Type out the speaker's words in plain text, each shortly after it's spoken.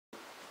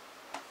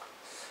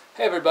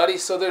Hey everybody,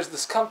 so there's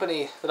this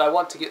company that I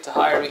want to get to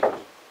hire me.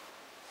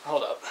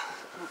 Hold up.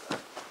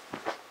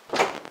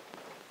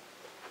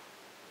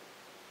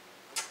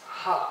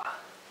 Ha.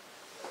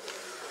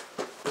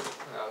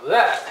 Now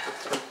that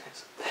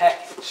is a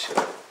package.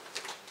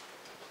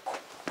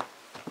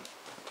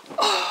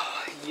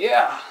 Oh,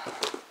 yeah.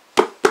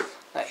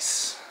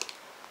 Nice.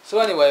 So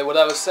anyway, what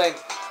I was saying...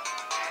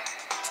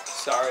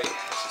 Sorry.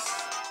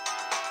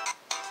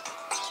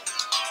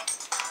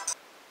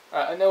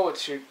 I know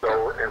what you're...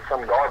 So, in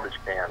some garbage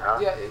can, huh?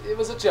 Yeah, it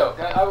was a joke.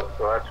 So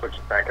that's what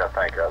you think I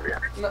think of you.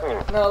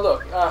 No,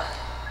 look,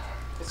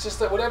 it's just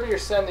that whatever you're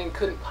sending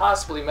couldn't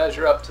possibly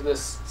measure up to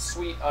this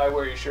sweet I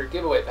Wear Your Shirt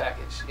giveaway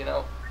package, you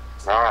know?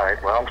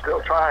 Alright, well, I'm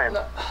still trying.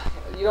 No,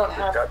 you don't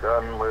have... Just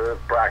got done with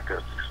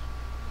practice.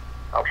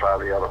 I'll try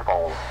the other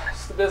phone.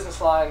 It's the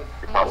business line.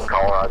 You probably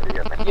call ID.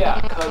 Yeah,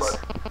 because...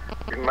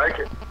 You can make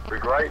it. It'll be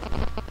great.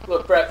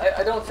 Look, Brett,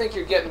 I don't think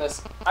you're getting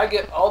this. I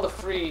get all the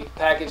free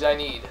package I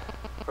need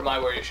from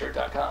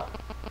iwearyourshirt.com.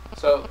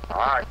 So...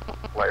 Alright,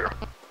 later.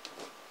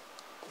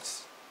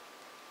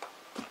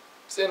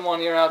 It's in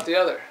one ear, out the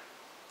other.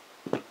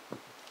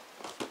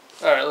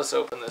 Alright, let's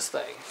open this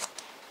thing.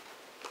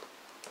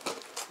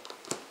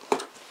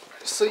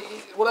 So,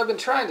 what I've been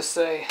trying to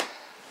say,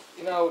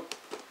 you know,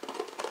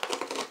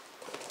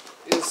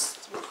 is...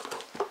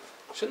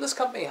 Shouldn't this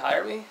company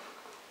hire me?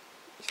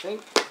 You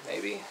think?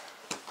 Maybe?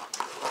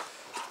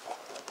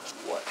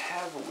 What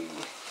have we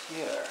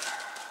here?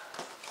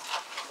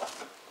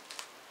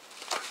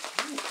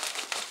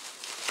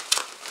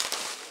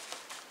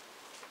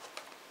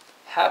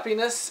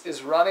 Happiness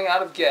is running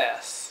out of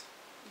gas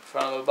in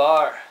front of a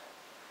bar.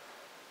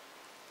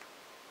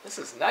 This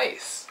is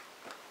nice.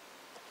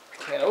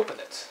 I can't open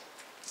it.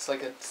 It's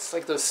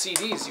like those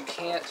CDs you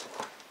can't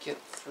get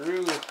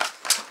through.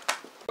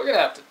 We're gonna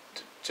have to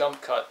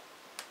jump cut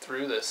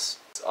through this.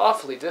 It's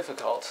awfully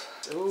difficult.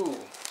 Ooh,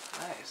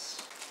 nice.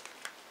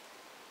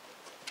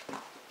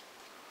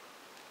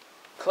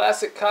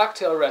 Classic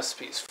cocktail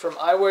recipes from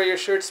I Wear Your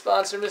Shirt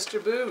sponsor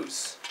Mr.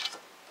 Booze.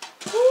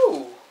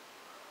 Ooh.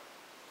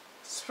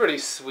 It's pretty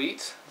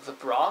sweet. The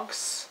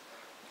Bronx.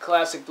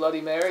 Classic Bloody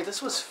Mary.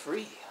 This was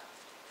free.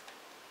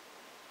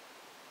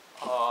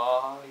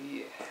 Oh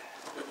yeah.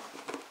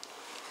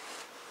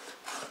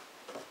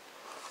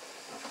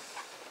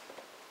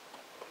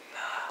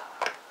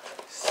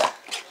 Nice.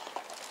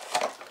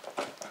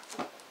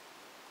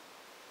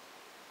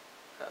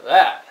 Now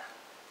that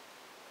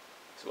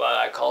is what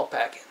I call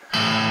packing.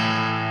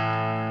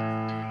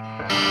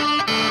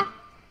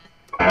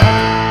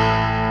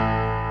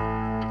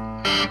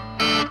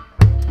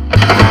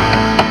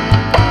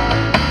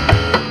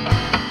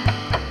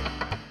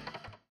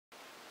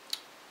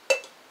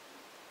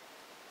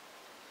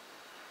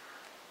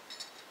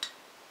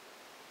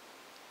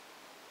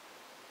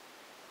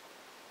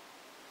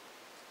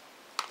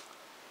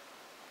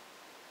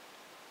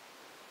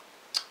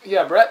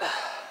 Yeah, Brett.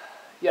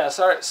 Yeah,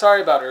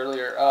 sorry about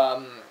earlier.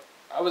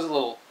 I was a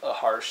little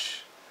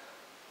harsh.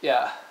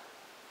 Yeah.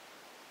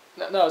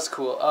 No, it's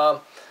cool.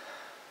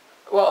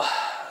 Well,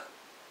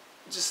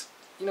 just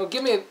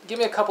give me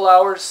a couple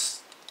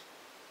hours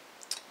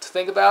to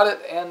think about it,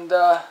 and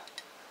I'll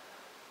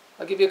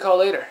give you a call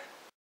later.